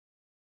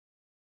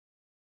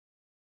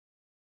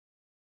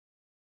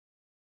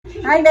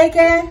Hi,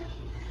 Megan.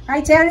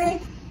 Hi,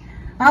 Terry.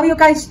 How you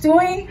guys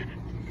doing?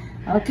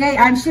 Okay,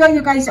 I'm sure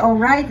you guys are all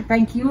right.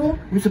 Thank you.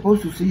 We're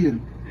supposed to see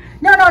him.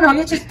 No,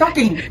 you're just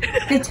talking.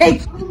 The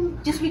tape.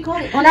 Just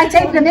record it. When I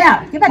tape them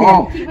there. Give it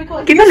Oh. Keep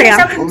You it say there.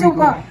 something to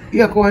God.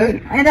 Yeah, go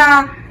ahead. And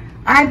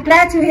I'm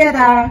glad to hear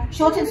the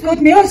short and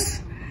good news.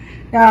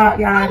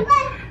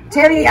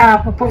 Terry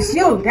proposed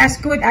you. That's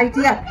good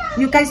idea.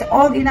 You guys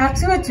all in our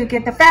tour to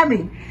get the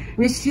family.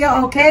 We're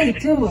still okay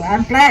too.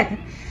 I'm glad.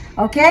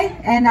 Okay,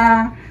 and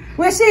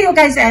we'll see you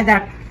guys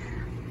at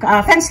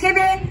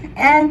Thanksgiving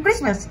and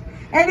Christmas.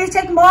 And we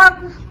take more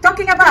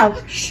talking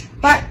about.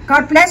 But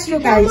God bless you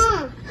guys.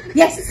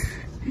 Yes.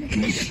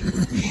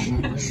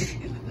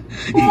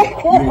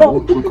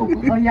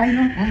 Oh, yeah, I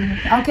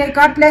know. Okay,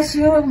 God bless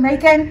you,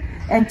 Megan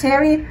and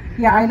Terry.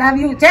 Yeah, I love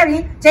you.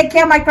 Terry, take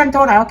care of my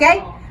granddaughter,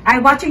 okay?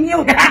 I'm watching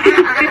you.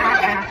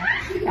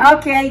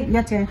 Okay,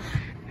 your turn.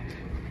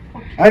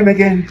 Hi,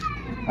 Megan.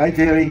 Hi,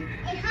 Terry.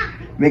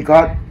 May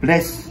God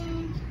bless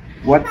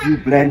what you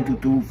plan to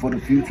do for the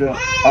future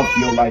of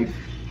your life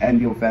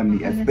and your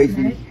family,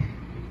 especially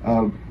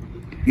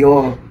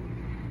your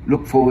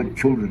look forward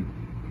children.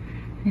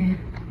 Yeah.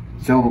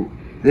 So,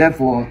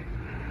 therefore,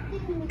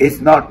 it's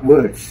not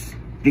words,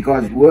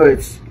 because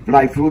words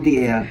fly through the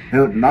air,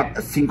 hurt not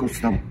a single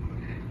stone.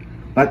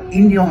 But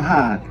in your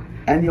heart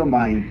and your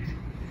mind,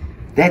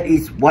 that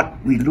is what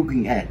we're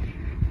looking at.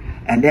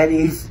 And that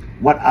is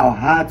what our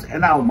hearts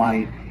and our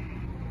mind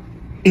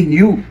in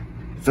you,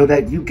 so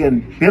that you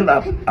can build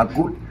up a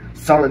good,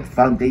 solid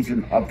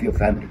foundation of your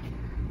family.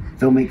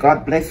 So may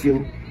God bless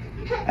you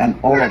and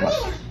all of us.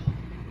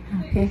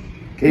 Okay.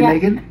 Okay, yeah.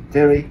 Megan,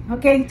 Terry.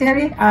 Okay,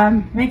 Terry,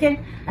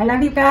 Megan, I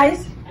love you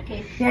guys.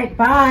 Okay. Okay,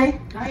 bye.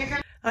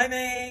 Hi,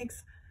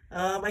 Megs.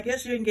 I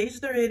guess you're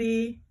engaged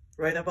already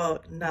right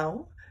about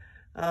now.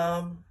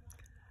 I'd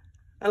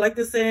like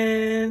to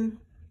send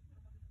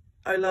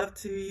our love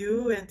to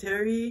you and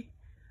Terry,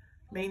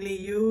 mainly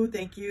you.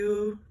 Thank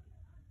you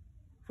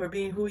for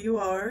being who you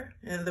are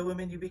and the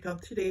woman you become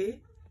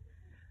today.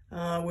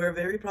 We're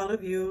very proud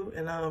of you,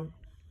 and I'm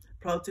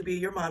proud to be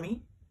your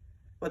mommy.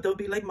 But don't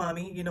be like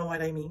mommy, you know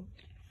what I mean.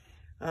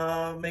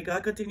 May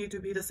God continue to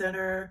be the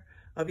center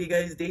of you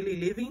guys' daily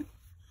living,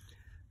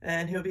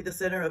 and He'll be the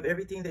center of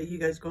everything that you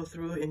guys go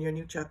through in your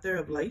new chapter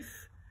of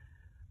life.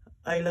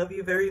 I love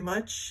you very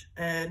much,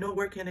 and no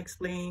word can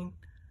explain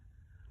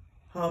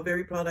how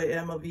very proud I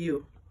am of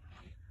you.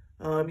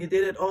 You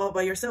did it all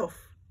by yourself.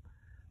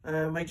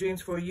 My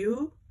dreams for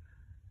you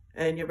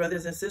and your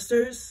brothers and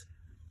sisters,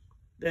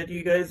 that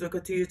you guys will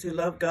continue to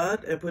love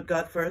God and put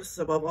God first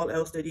above all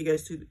else that you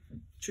guys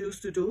choose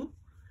to do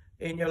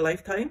in your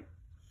lifetime.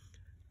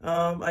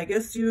 I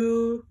guess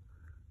you,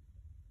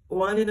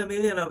 1 in a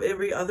million of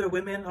every other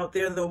women out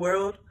there in the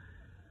world,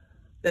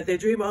 that they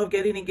dream of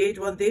getting engaged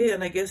one day,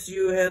 and I guess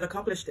you had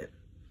accomplished it.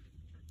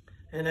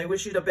 And I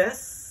wish you the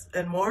best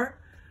and more.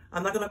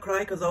 I'm not going to cry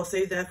because I'll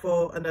save that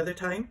for another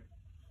time.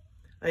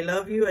 I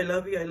love you, I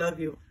love you, I love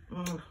you.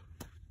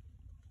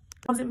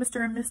 Was it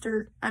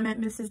I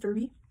meant Mrs.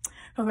 Derby.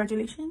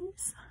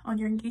 Congratulations on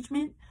your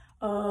engagement.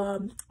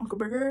 Uncle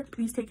Burger,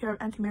 please take care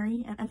of Auntie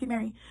Mary. And Auntie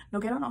Mary, no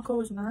get on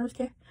Uncle, is none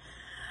okay?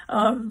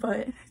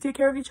 But take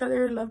care of each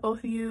other, love both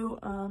of you.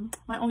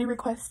 My only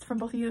request from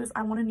both of you is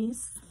I want a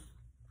niece.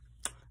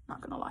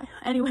 Not gonna lie.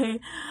 Anyway,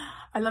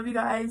 I love you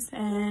guys,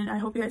 and I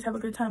hope you guys have a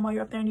good time while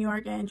you're up there in New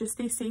York, and just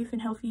stay safe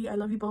and healthy. I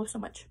love you both so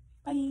much.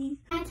 Bye.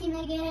 Auntie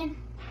Megan,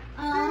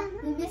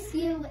 we miss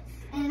you,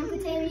 and Uncle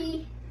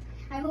Terry.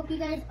 I hope you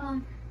guys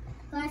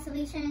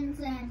congratulations,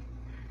 and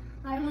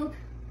I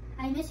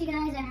miss you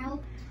guys, and I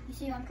hope you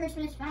see you on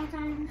Christmas,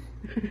 Valentine's,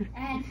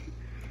 and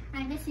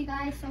I miss you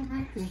guys so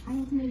much. Hi,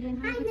 Auntie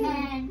Megan.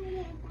 Hi,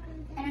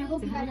 and I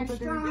hope you guys are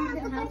strong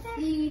and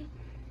healthy,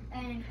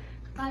 and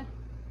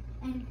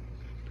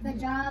good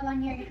job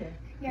on your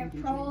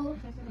pro.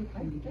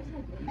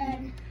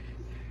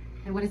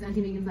 And what is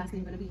Auntie Megan's last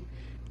name going to be?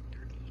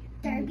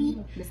 Derby.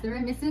 Mr.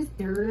 and Mrs.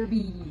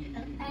 Derby.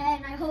 And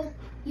I hope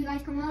you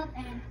guys come up,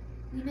 and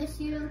we miss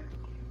you.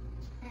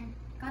 And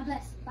God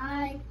bless.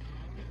 Bye.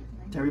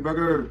 Terry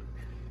Burger.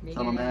 Megan.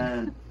 Tell my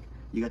man,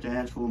 you got your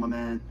hands full, my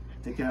man.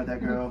 Take care of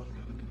that girl.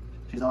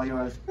 She's all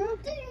yours. You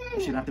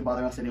shouldn't have to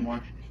bother us anymore.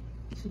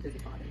 She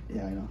doesn't bother.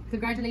 Yeah, I know.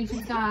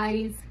 Congratulations,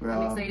 guys. We're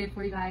I'm excited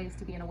for you guys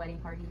to be in a wedding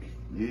party.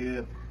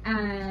 Yeah.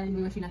 And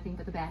we wish you nothing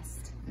but the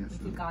best. Yes,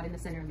 Keep God in the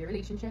center of your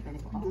relationship, and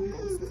it will all go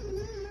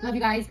smoothly. Love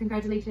you guys.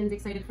 Congratulations.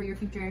 Excited for your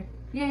future.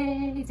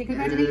 Yay. Say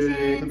congratulations.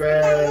 Yay,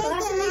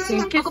 congrats. Say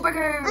Uncle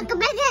Burger. Uncle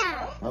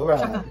Burger. All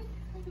right.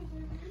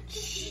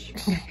 Is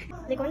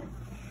it going?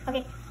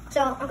 Okay.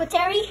 So, Uncle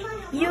Terry,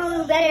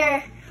 you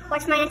better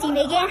watch my Auntie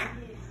Megan.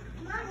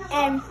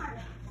 And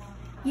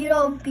you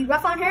don't be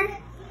rough on her.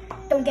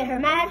 Don't get her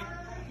mad.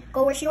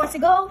 Go where she wants to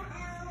go.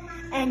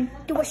 And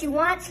do what she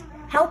wants.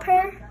 Help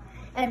her.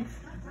 And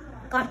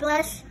God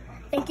bless.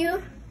 Thank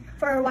you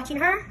for watching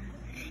her.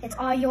 It's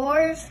all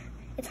yours.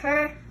 It's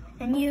her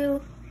and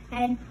you.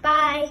 And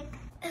bye.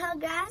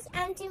 Congrats,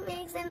 Auntie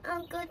Megs and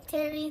Uncle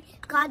Terry.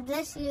 God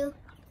bless you.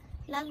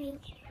 Love you.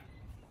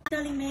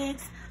 Darling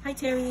Megs, hi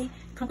Terry,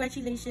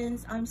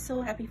 congratulations. I'm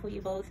so happy for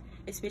you both,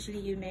 especially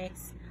you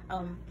Megs.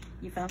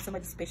 You found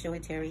somebody special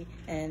in Terry,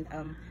 and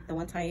the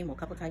one time or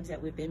couple times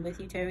that we've been with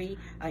you, Terry,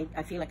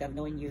 I feel like I've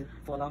known you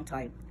for a long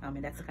time,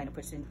 and that's the kind of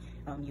person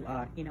you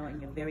are, you know,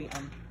 and you're very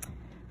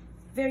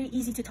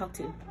easy to talk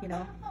to, you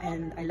know,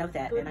 and I love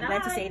that. And I'm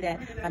glad to say that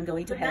I'm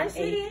going to have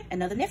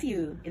another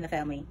nephew in the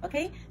family.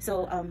 Okay,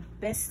 so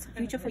best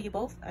future for you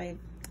both. I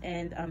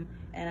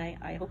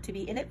hope to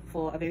be in it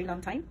for a very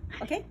long time.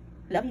 Okay,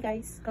 love you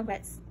guys.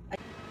 Congrats.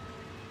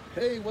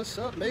 Hey, what's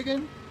up,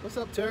 Megan? What's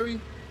up, Terry?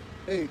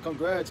 Hey,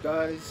 congrats,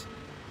 guys.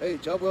 Hey,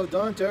 job well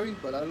done, Terry,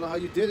 but I don't know how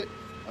you did it.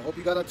 I hope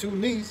you got on 2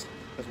 knees,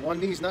 because 1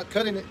 knee's not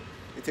cutting it.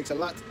 It takes a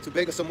lot to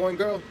beg a Samoan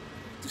girl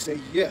to say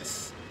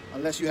yes.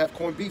 Unless you have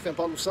corned beef and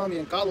palusami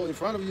and kalo in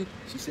front of you.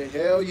 She said,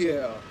 hell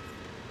yeah.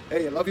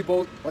 Hey, I love you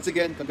both. Once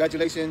again,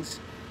 congratulations.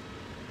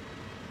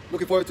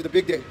 Looking forward to the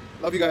big day.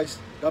 Love you guys.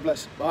 God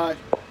bless. Bye.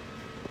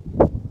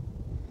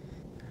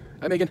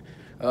 Hi, Megan.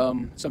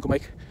 It's Uncle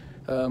Mike.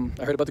 I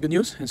heard about the good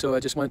news, and so I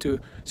just wanted to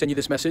send you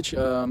this message,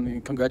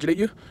 congratulate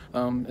you,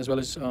 as well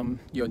as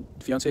your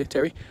fiance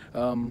Terry.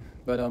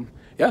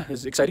 Yeah,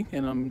 it's exciting,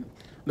 and I'm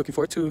looking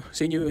forward to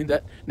seeing you in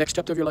that next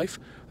chapter of your life.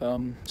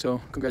 So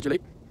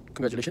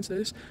congratulations, that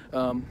is.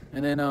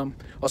 And then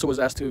also was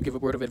asked to give a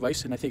word of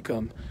advice, and I think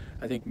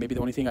maybe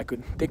the only thing I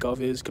could think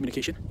of is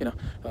communication. You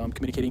know,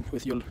 communicating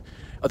with your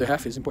other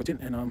half is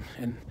important,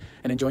 and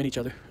enjoying each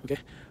other. Okay.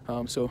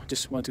 So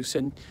just wanted to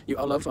send you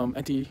our love.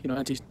 Auntie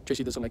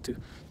Tracy doesn't like to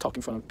talk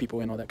in front of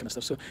people and all that kind of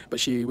stuff. So, but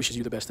she wishes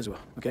you the best as well.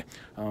 Okay.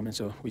 And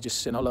so we just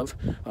send our love,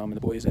 and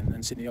the boys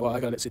and Sydney. Well, I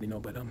gotta let Sydney know,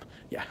 but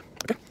yeah.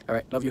 Okay. All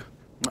right. Love you.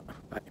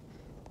 Bye.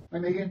 Hi,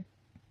 Megan.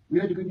 We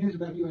heard the good news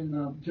about you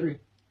and Terry.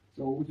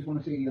 So we just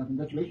want to say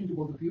congratulations to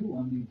both of you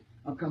on the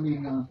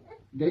upcoming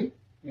day,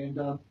 and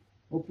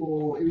hope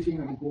for everything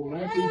that will go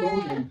right for you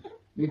both, and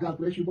may God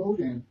bless you both,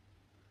 and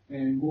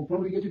we'll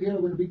probably get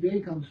together when the big day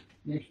comes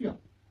next year.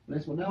 But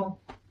as for now,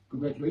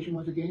 congratulations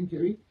once again,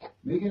 Terry,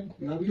 Megan,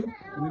 we love you,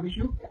 and we miss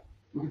you.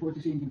 Looking forward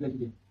to seeing you guys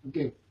again.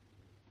 Okay,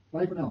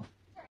 bye for now.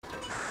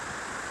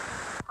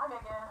 Hi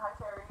Megan, hi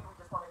Terry. We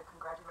just wanted to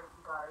congratulate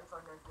you guys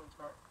on your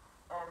engagement,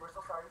 and we're so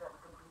sorry that we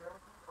couldn't be there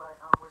with you, but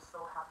we're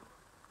so happy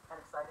and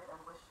excited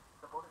and wish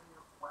the both of you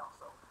well.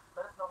 So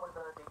let us know when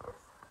the date is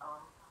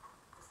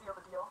to seal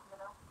the deal, you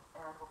know,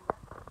 and we'll be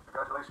there.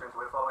 Congratulations,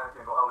 way to follow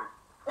Auntie and go Holly.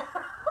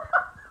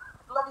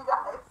 Love you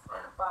guys.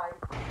 Bye.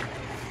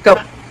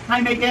 Go. Hi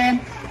Megan,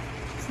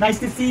 it's nice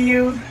to see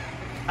you.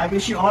 I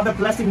wish you all the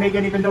blessing,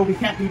 Megan, even though we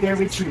can't be there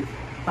with you.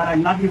 But I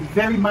love you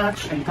very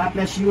much, and God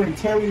bless you and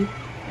Terry,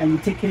 and you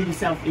take care of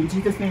yourself in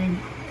Jesus' name.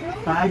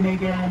 Bye,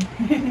 Megan.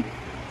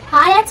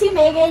 Hi, Auntie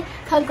Megan.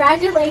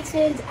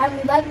 Congratulations, and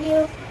we love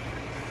you.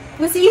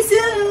 We'll see you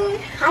soon.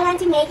 Hi,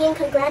 Auntie Megan.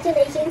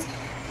 Congratulations.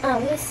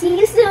 We'll see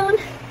you soon.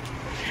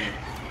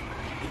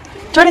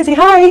 Jordan, say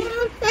hi.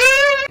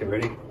 Get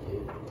ready.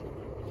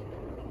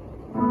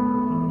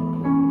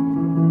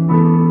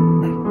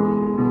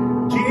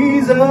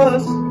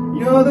 Jesus,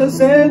 you're the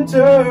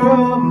center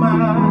of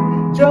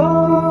my joy.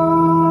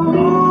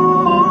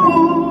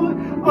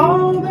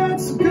 All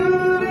that's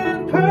good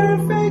and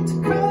perfect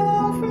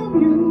come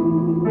from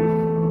you.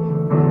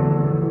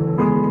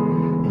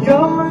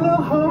 You're the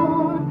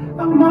heart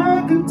of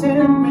my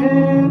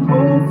contentment,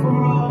 hope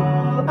for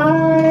all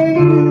I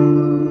do.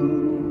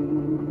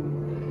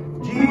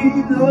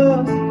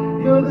 Jesus,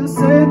 you're the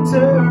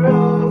center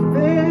of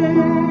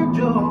their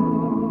joy.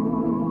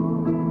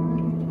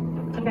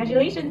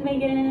 Congratulations,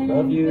 Megan.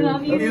 Love you.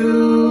 Love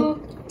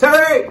you.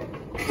 Terry!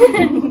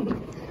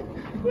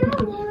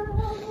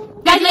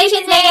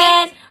 Congratulations,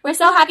 Megan. We're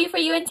so happy for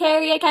you and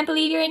Terry. I can't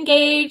believe you're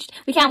engaged.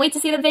 We can't wait to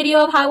see the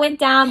video of how it went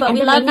down, but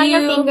we love you.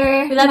 Your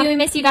finger. We love you. We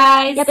miss you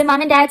guys. Yep, and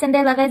mom and dad send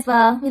their love as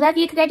well. We love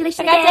you. Congratulations.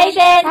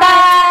 Congratulations.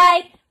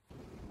 Bye.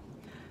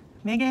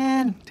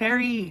 Megan,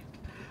 Terry.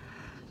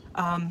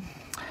 I'm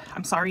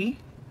sorry.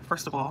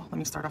 First of all, let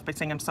me start off by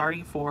saying I'm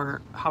sorry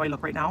for how I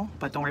look right now,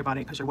 but don't worry about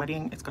it because your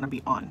wedding is going to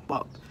be on.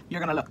 Well, you're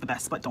going to look the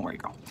best, but don't worry,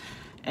 girl.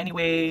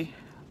 Anyway,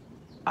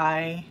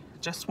 I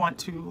just want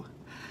to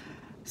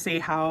say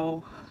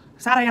how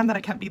sad I am that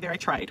I can't be there. I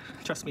tried.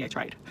 Trust me, I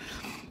tried.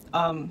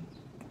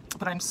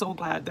 But I'm so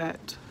glad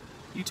that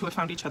you two have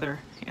found each other,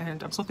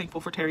 and I'm so thankful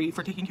for Terry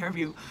for taking care of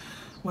you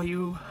while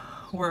you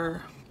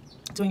were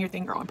doing your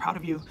thing, girl. I'm proud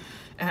of you,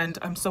 and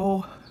I'm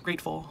so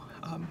grateful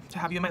to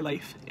have you in my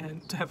life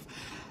and to have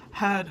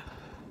had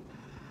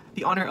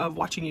the honor of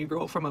watching you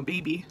grow from a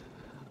baby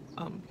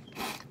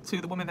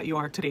to the woman that you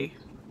are today,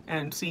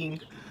 and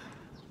seeing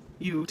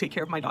you take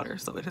care of my daughter.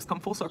 So it has come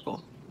full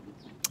circle.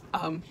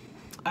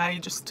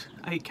 I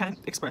can't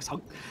express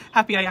how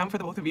happy I am for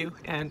the both of you,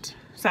 and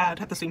sad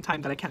at the same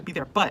time that I can't be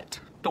there, but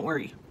don't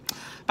worry.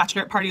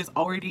 Bachelorette party is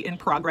already in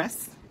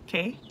progress,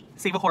 okay?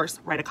 Save a horse,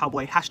 ride a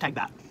cowboy, hashtag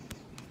that.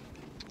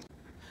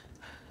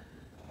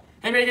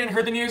 Hey Megan,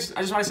 heard the news.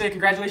 I just want to say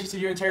congratulations to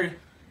you and Terry.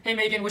 Hey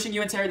Megan, wishing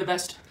you and Terry the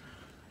best.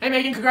 Hey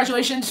Megan,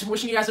 congratulations.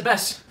 Wishing you guys the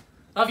best.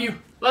 Love you.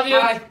 Love you.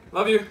 Bye.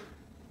 Love you.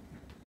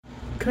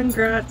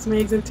 Congrats,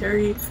 Megs and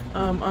Terry.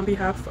 On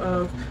behalf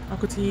of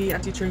Uncle T,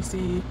 Auntie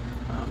Tracy,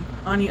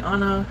 Ani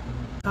Anna,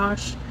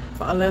 Tosh,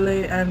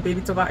 Fa'alele, and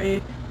Baby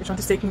Tavae, we just want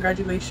to say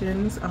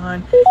congratulations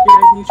on your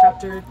guys' new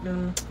chapter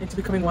into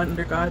becoming one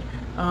under God.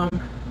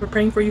 We're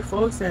praying for you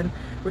folks, and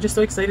we're just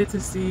so excited to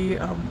see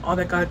all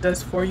that God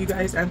does for you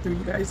guys and through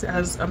you guys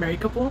as a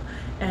married couple,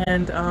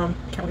 and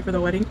can't wait for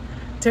the wedding.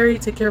 Terry,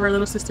 take care of our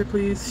little sister,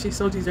 please. She's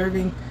so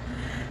deserving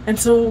and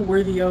so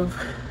worthy of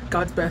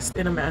God's best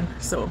in a man.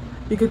 So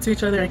be good to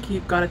each other and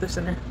keep God at the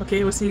center.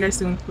 Okay, we'll see you guys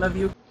soon. Love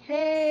you.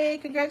 Hey,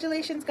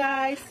 congratulations,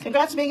 guys.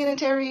 Congrats, Megan and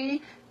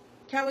Terry.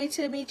 Can't wait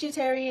to meet you,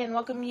 Terry, and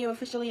welcome you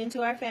officially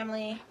into our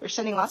family. We're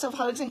sending lots of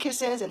hugs and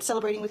kisses and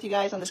celebrating with you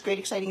guys on this great,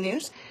 exciting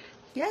news.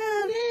 Yeah.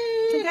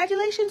 Yay.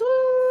 Congratulations.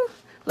 Woo.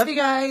 Love you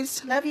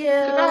guys. Love you.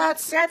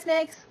 Congrats. Congrats,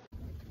 Megs.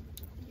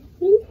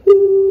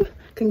 Woohoo.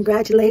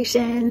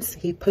 Congratulations.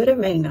 He put a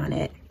ring on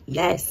it.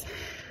 Yes.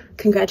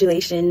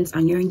 Congratulations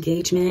on your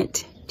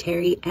engagement,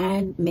 Terry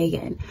and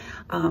Megan.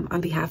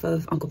 On behalf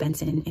of Uncle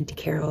Benson and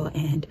Carol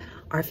and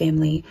our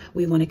family,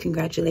 we want to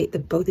congratulate the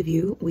both of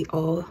you. We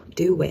all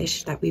do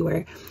wish that we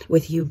were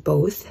with you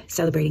both,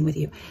 celebrating with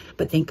you.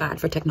 But thank God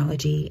for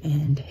technology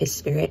and His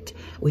Spirit.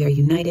 We are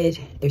united.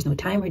 There's no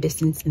time or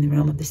distance in the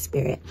realm of the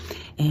Spirit.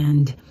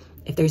 And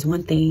if there's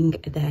one thing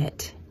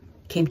that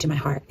came to my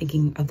heart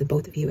thinking of the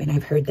both of you, and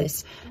I've heard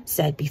this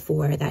said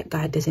before, that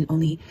God doesn't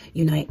only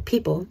unite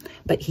people,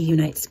 but He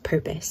unites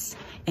purpose.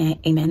 And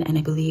amen. And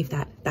I believe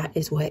that that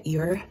is what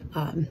your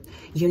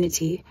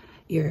unity,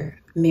 your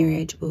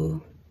marriage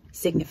will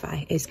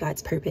signify, is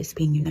God's purpose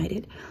being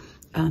united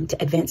to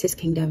advance His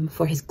kingdom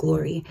for His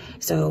glory.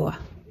 So,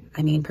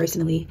 I mean,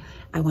 personally,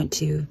 I want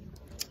to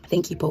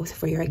thank you both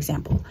for your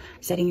example,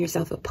 setting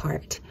yourself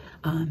apart,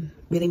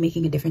 really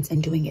making a difference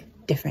and doing it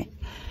different.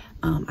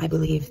 I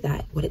believe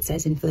that what it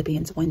says in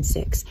Philippians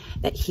 1:6,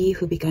 that He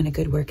who begun a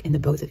good work in the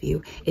both of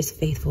you is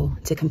faithful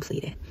to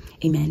complete it.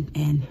 Amen.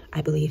 And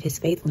I believe His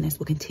faithfulness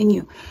will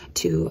continue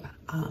to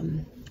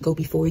go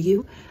before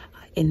you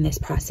in this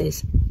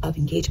process of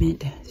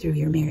engagement, through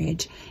your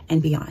marriage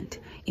and beyond.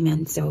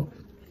 Amen. So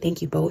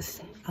thank you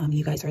both.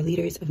 You guys are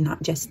leaders of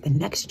not just the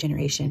next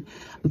generation,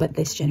 but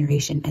this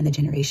generation and the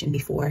generation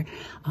before.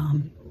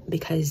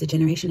 Because the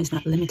generation is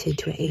not limited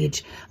to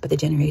age, but the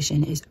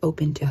generation is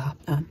open to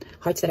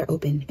hearts that are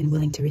open and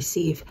willing to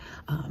receive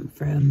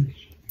from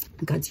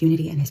God's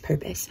unity and His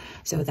purpose.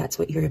 So that's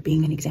what you're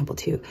being an example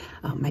to.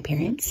 My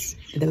parents,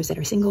 those that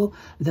are single,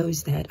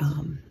 those that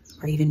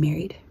are even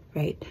married,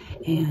 right?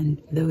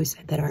 And those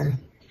that are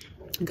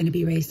going to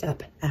be raised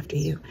up after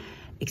you.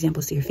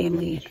 Examples to your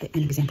family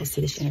and examples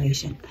to this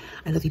generation.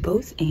 I love you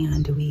both,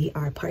 and we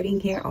are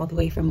partying here all the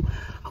way from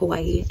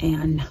Hawaii,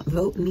 and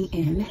vote me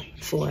in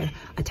for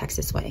a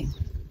Texas wedding.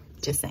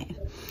 Just saying.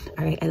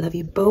 All right, I love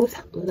you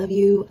both. Love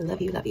you, love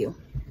you, love you.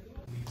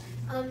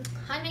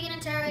 Hi, Megan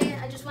and Terry.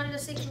 I just wanted to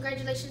say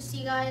congratulations to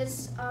you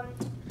guys.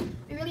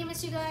 We really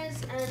miss you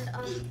guys,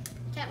 and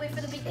can't wait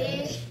for the big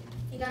day,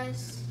 you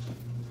guys.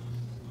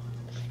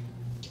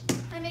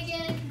 Hi,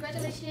 Megan.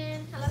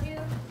 Congratulations. I love you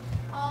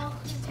all.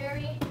 And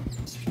Terry.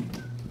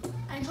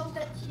 I hope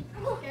that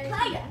you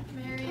guys get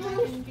married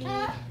and be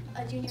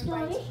a junior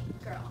bride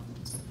girl.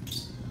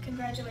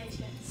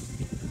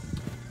 Congratulations.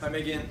 Hi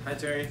Megan, hi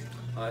Terry.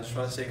 I just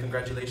want to say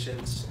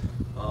congratulations.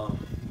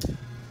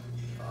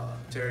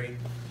 Terry,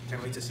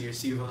 can't wait to see your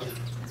Siva,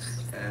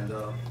 and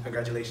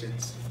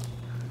congratulations.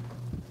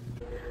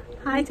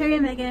 Hi, Terry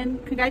and Megan.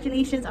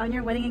 Congratulations on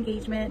your wedding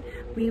engagement.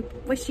 We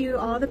wish you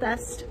all the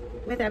best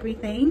with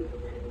everything,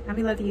 and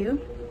we love you.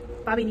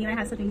 Bobby Nina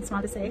has something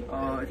small to say.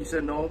 If you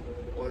said no,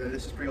 well,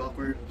 this is pretty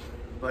awkward.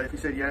 But if you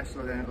said yes,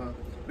 well, then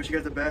wish you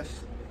guys the best.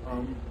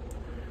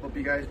 Hope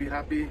you guys be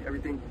happy.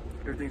 Everything's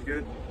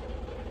good.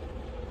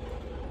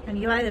 And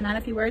Eli, the man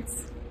of few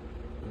words.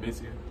 I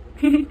miss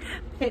you.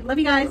 Okay, love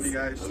you guys. Love you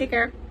guys. Take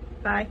care.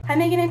 Bye. Hi,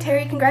 Megan and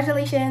Terry.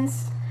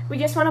 Congratulations. We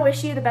just want to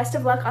wish you the best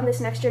of luck on this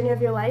next journey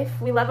of your life.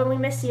 We love and we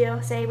miss you.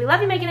 Say, we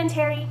love you, Megan and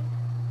Terry.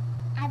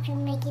 I've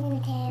been making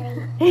you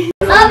Terry.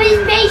 Love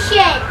is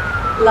patient.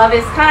 Love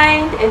is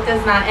kind, it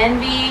does not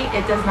envy,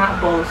 it does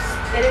not boast.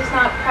 It is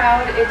not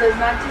proud, it does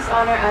not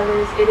dishonor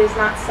others, it is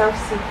not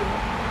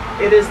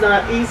self-seeking. It is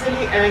not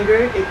easily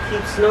angered, it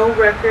keeps no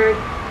record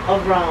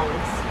of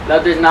wrongs.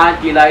 Love does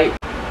not delight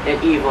in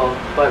evil,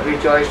 but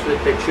rejoice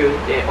with the truth,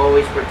 it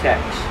always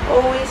protects.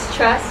 Always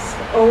trusts,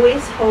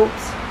 always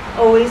hopes,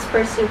 always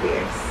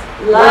perseveres.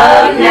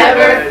 Love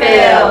never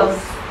fails.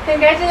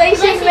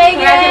 Congratulations,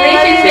 Megan!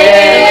 Congratulations,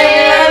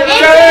 Megan!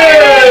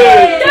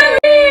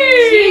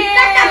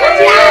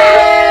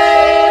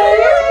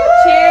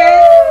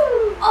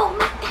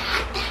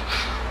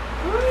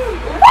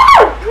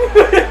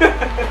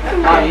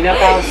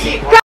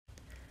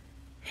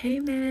 Hey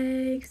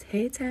Megs,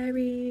 hey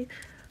Terry.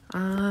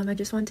 I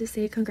just want to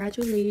say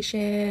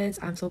congratulations.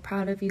 I'm so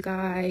proud of you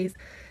guys.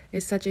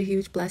 It's such a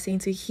huge blessing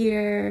to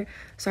hear.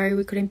 Sorry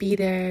we couldn't be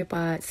there,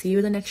 but see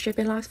you the next trip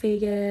in Las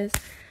Vegas.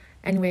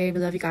 Anyway, we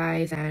love you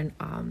guys, and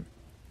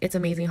it's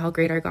amazing how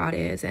great our God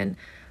is and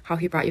how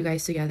He brought you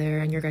guys together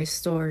and your guys'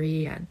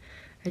 story, and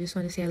I just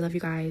want to say I love you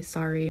guys.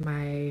 Sorry,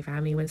 my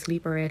family went to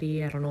sleep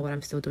already. I don't know what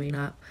I'm still doing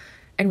up.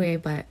 Anyway,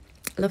 but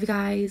I love you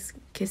guys.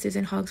 Kisses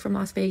and hugs from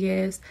Las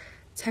Vegas.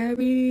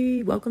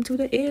 Terry, welcome to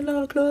the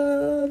In-Law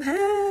Club.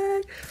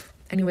 Hey!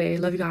 Anyway,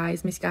 love you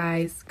guys. Miss you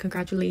guys.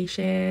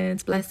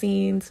 Congratulations.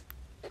 Blessings.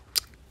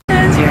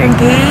 You're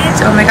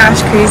engaged. Oh my gosh,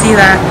 crazy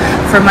that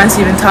for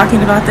months you've been talking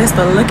about this,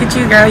 but look at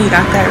you, girl, you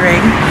got that ring.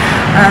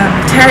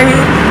 Terry,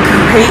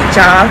 great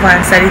job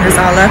on setting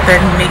this all up and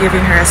me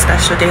giving her a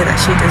special day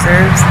that she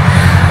deserves.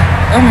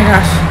 Oh my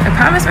gosh, I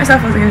promised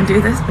myself I wasn't going to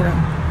do this, but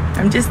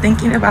I'm just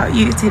thinking about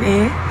you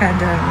today and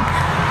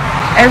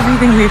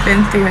everything we've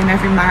been through and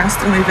every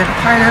milestone we've been a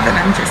part of, and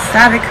I'm just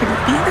sad I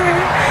couldn't be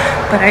there,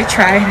 but I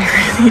tried. I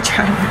really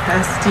tried my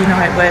best. You know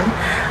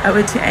I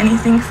would do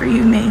anything for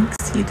you, Megs.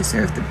 You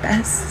deserve the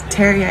best.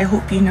 Terry, I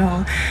hope you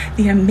know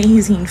the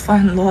amazing,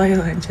 fun,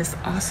 loyal, and just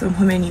awesome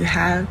woman you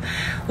have.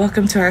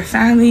 Welcome to our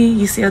family.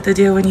 You sealed the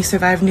deal when you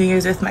survived New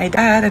Year's with my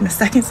dad and a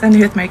second Sunday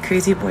with my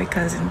crazy boy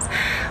cousins.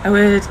 I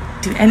would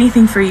do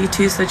anything for you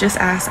too, so just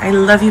ask. I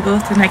love you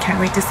both and I can't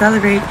wait to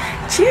celebrate.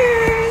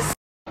 Cheers!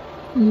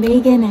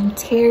 Megan and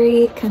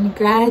Terry,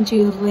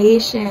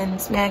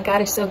 congratulations. Man,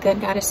 God is so good.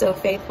 God is so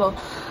faithful.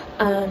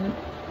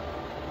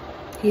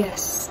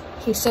 Yes,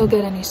 he's so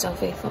good and he's so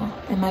faithful.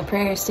 And my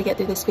prayer is to get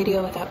through this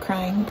video without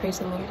crying. Praise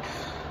the Lord.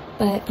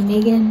 But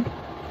Megan,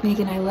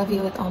 I love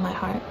you with all my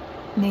heart.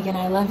 Megan,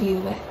 I love you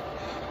with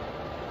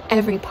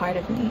every part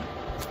of me.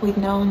 We've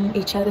known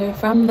each other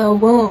from the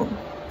womb.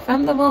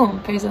 From the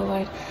womb, praise the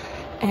Lord.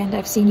 And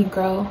I've seen you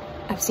grow.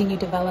 I've seen you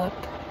develop.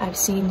 I've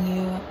seen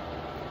you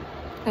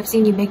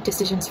make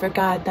decisions for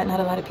God that not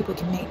a lot of people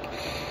can make.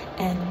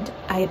 And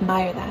I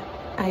admire that.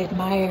 I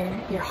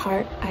admire your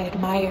heart. I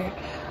admire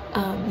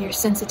your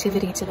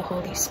sensitivity to the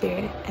Holy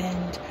Spirit.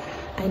 And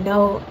I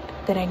know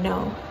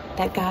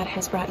that God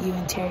has brought you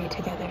and Terry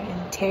together.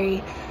 And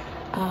Terry,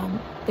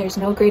 there's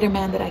no greater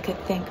man that I could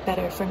think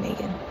better for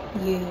Megan.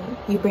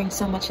 You bring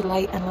so much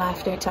light and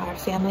laughter to our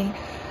family.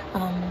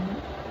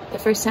 The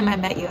first time I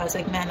met you, I was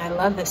like, man, I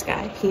love this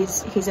guy.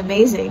 He's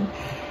amazing.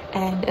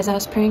 And as I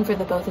was praying for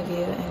the both of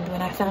you, and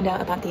when I found out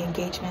about the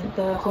engagement,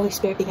 the Holy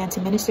Spirit began to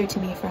minister to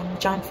me from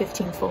John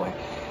 15:4.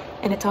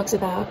 And it talks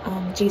about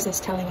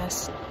Jesus telling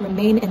us,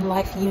 remain in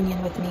life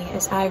union with me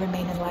as I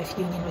remain in life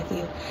union with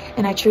you.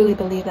 And I truly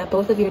believe that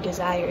both of your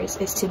desires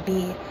is to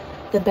be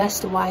the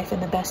best wife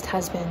and the best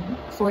husband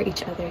for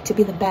each other, to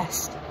be the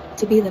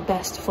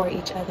best for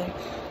each other.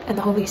 And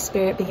the Holy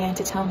Spirit began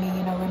to tell me,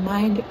 you know,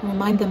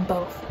 remind them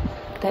both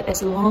that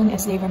as long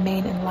as they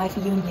remain in life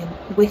union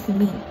with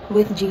me,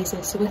 with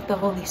Jesus, with the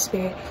Holy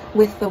Spirit,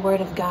 with the Word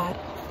of God,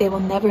 they will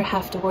never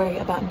have to worry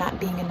about not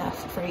being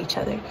enough for each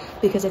other,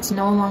 because it's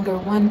no longer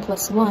 1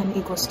 + 1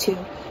 = 2.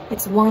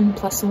 It's 1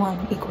 +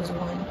 1 =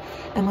 1.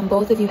 And when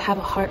both of you have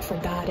a heart for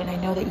God, and I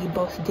know that you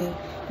both do,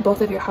 both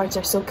of your hearts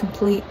are so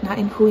complete, not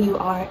in who you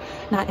are,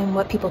 not in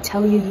what people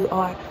tell you you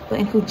are, but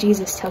in who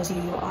Jesus tells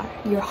you you are.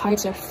 Your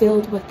hearts are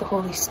filled with the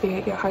Holy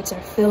Spirit. Your hearts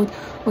are filled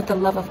with the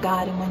love of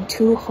God. And when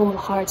two whole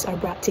hearts are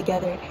brought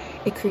together,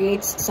 it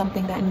creates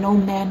something that no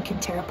man can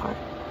tear apart.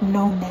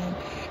 No man.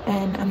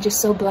 And I'm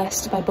just so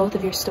blessed by both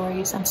of your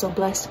stories. I'm so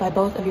blessed by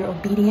both of your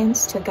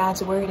obedience to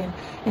God's word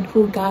and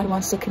who God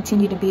wants to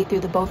continue to be through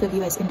the both of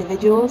you as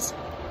individuals,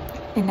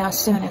 and now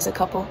soon as a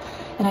couple.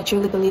 And I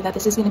truly believe that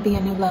this is going to be a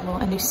new level,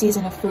 a new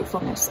season of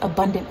fruitfulness,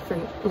 abundant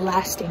fruit,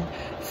 lasting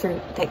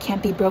fruit that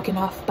can't be broken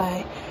off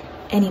by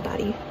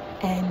anybody.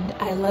 And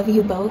I love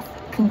you both.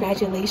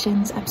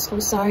 Congratulations. I'm so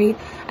sorry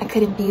I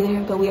couldn't be there,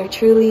 but we are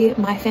truly,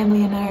 my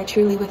family and I are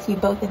truly with you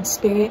both in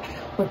spirit.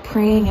 We're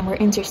praying and we're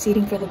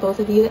interceding for the both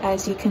of you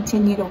as you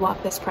continue to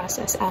walk this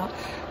process out.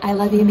 I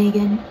love you,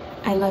 Megan.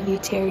 I love you,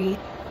 Terry.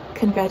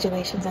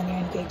 Congratulations on your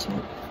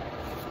engagement.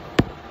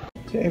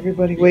 To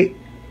everybody, wait.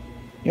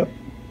 Yep.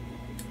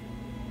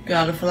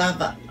 Kala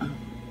flava.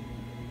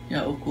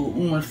 Ya oku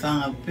uma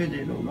sanga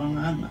pede lo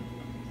langanga.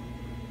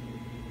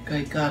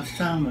 Kai ka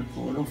sama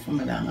ko lo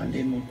famalanga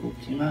le mo ko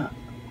kinga.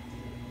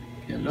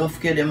 Ya lof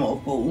ke de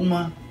mo ko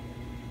uma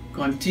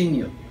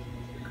continue.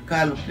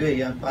 Kalo pe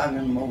ya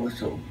paven mo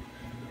so.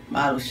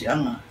 Malo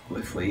sianga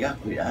ko foi ya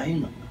ku ya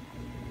ina.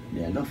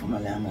 Ya lo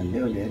famalanga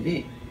le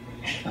le.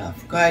 Pa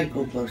kai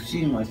ko ko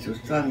singa so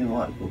sangi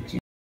wa ko